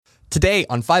Today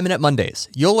on 5 Minute Mondays,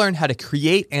 you'll learn how to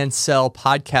create and sell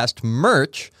podcast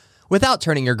merch without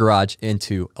turning your garage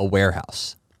into a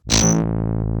warehouse.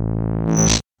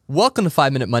 Welcome to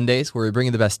 5 Minute Mondays, where we bring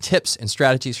you the best tips and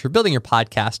strategies for building your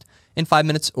podcast in 5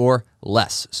 minutes or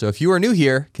less. So if you are new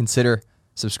here, consider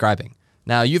subscribing.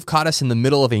 Now, you've caught us in the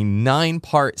middle of a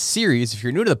 9-part series, if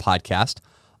you're new to the podcast,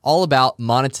 all about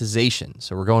monetization.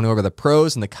 So we're going over the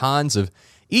pros and the cons of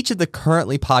each of the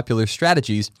currently popular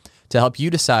strategies to help you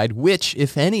decide which,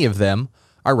 if any of them,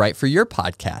 are right for your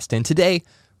podcast. And today,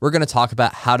 we're going to talk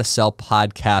about how to sell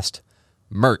podcast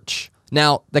merch.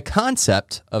 Now, the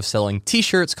concept of selling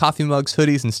t-shirts, coffee mugs,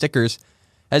 hoodies, and stickers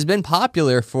has been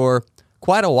popular for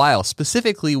quite a while,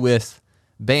 specifically with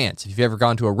bands. If you've ever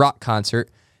gone to a rock concert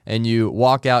and you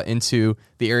walk out into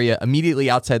the area immediately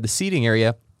outside the seating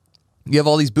area, you have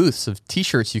all these booths of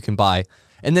t-shirts you can buy.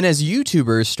 And then as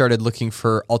YouTubers started looking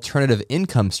for alternative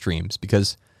income streams,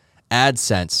 because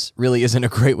AdSense really isn't a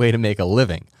great way to make a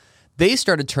living, they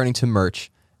started turning to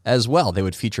merch as well. They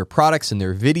would feature products in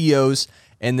their videos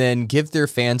and then give their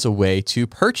fans a way to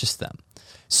purchase them.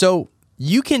 So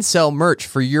you can sell merch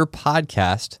for your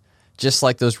podcast just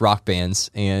like those rock bands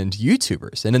and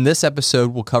YouTubers. And in this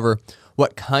episode, we'll cover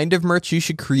what kind of merch you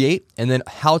should create and then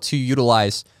how to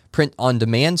utilize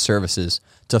print-on-demand services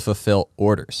to fulfill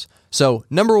orders. So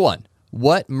number one,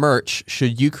 what merch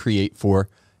should you create for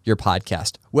your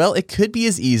podcast? Well, it could be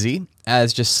as easy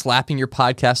as just slapping your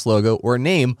podcast logo or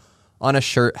name on a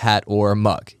shirt, hat, or a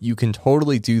mug. You can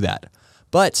totally do that.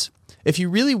 But if you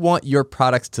really want your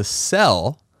products to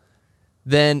sell,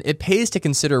 then it pays to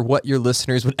consider what your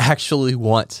listeners would actually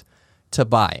want to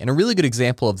buy. And a really good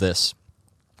example of this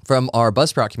from our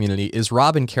Buzzsprout community is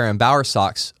Rob and Karen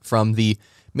Bowersox from the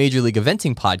Major League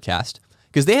Eventing podcast,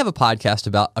 because they have a podcast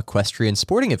about equestrian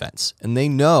sporting events, and they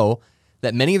know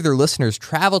that many of their listeners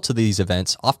travel to these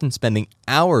events, often spending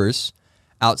hours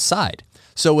outside.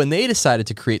 So when they decided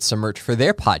to create some merch for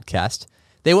their podcast,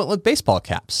 they went with baseball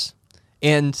caps.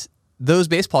 And those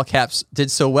baseball caps did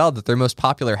so well that their most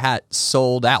popular hat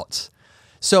sold out.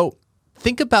 So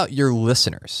think about your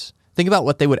listeners. Think about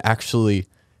what they would actually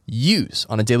use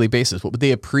on a daily basis. What would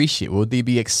they appreciate? What would they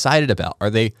be excited about?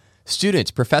 Are they students,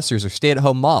 professors, or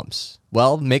stay-at-home moms?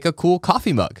 Well, make a cool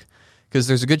coffee mug, because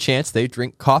there's a good chance they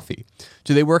drink coffee.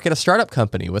 Do they work at a startup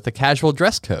company with a casual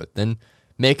dress code? Then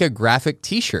make a graphic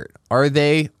t-shirt. Are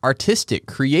they artistic,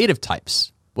 creative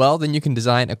types? Well, then you can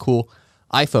design a cool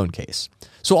iPhone case.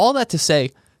 So all that to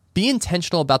say, be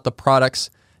intentional about the products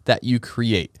that you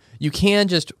create. You can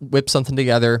just whip something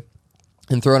together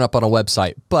and throw it up on a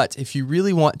website, but if you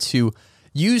really want to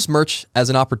use merch as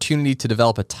an opportunity to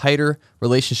develop a tighter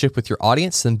relationship with your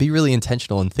audience, then be really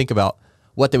intentional and think about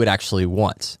what they would actually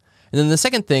want. And then the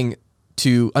second thing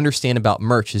to understand about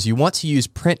merch is you want to use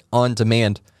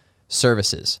print-on-demand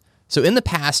services. So in the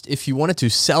past, if you wanted to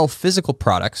sell physical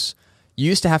products, you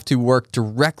used to have to work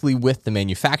directly with the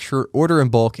manufacturer, order in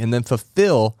bulk, and then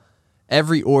fulfill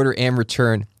every order and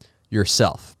return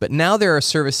yourself. But now there are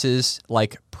services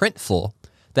like Printful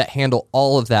that handle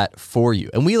all of that for you.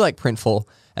 And we like Printful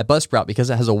at Buzzsprout because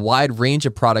it has a wide range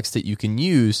of products that you can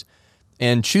use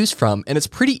and choose from. And it's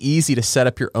pretty easy to set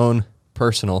up your own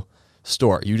personal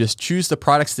store. You just choose the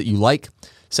products that you like,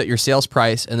 set your sales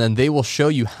price, and then they will show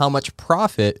you how much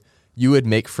profit you would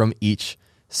make from each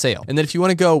sale. And then if you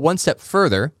want to go one step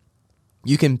further,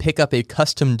 you can pick up a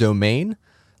custom domain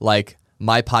like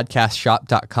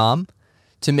mypodcastshop.com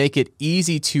to make it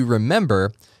easy to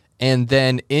remember. And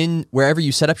then in wherever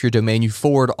you set up your domain, you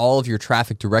forward all of your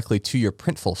traffic directly to your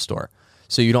Printful store.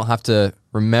 So you don't have to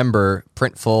remember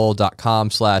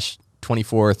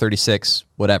printful.com/2436,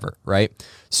 whatever, right?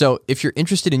 So if you're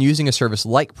interested in using a service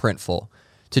like Printful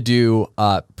to do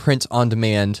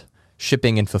print-on-demand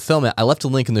shipping and fulfillment, I left a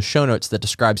link in the show notes that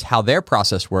describes how their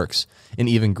process works in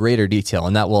even greater detail,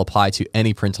 and that will apply to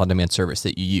any print-on-demand service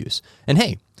that you use. And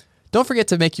hey, don't forget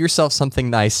to make yourself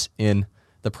something nice in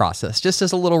the process, just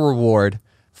as a little reward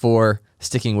for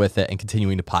sticking with it and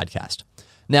continuing to podcast.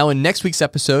 Now, in next week's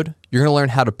episode, you're going to learn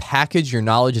how to package your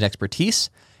knowledge and expertise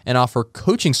and offer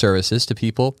coaching services to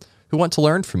people who want to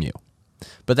learn from you.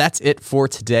 But that's it for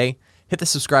today. Hit the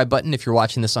subscribe button if you're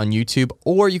watching this on YouTube,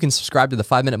 or you can subscribe to the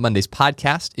 5 Minute Mondays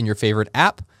podcast in your favorite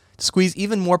app to squeeze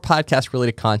even more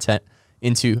podcast-related content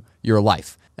into your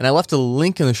life. And I left a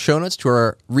link in the show notes to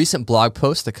our recent blog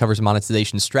post that covers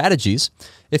monetization strategies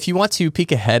if you want to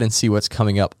peek ahead and see what's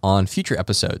coming up on future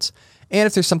episodes. And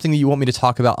if there's something that you want me to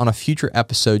talk about on a future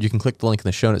episode, you can click the link in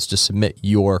the show notes to submit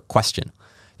your question.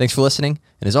 Thanks for listening,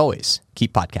 and as always,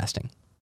 keep podcasting.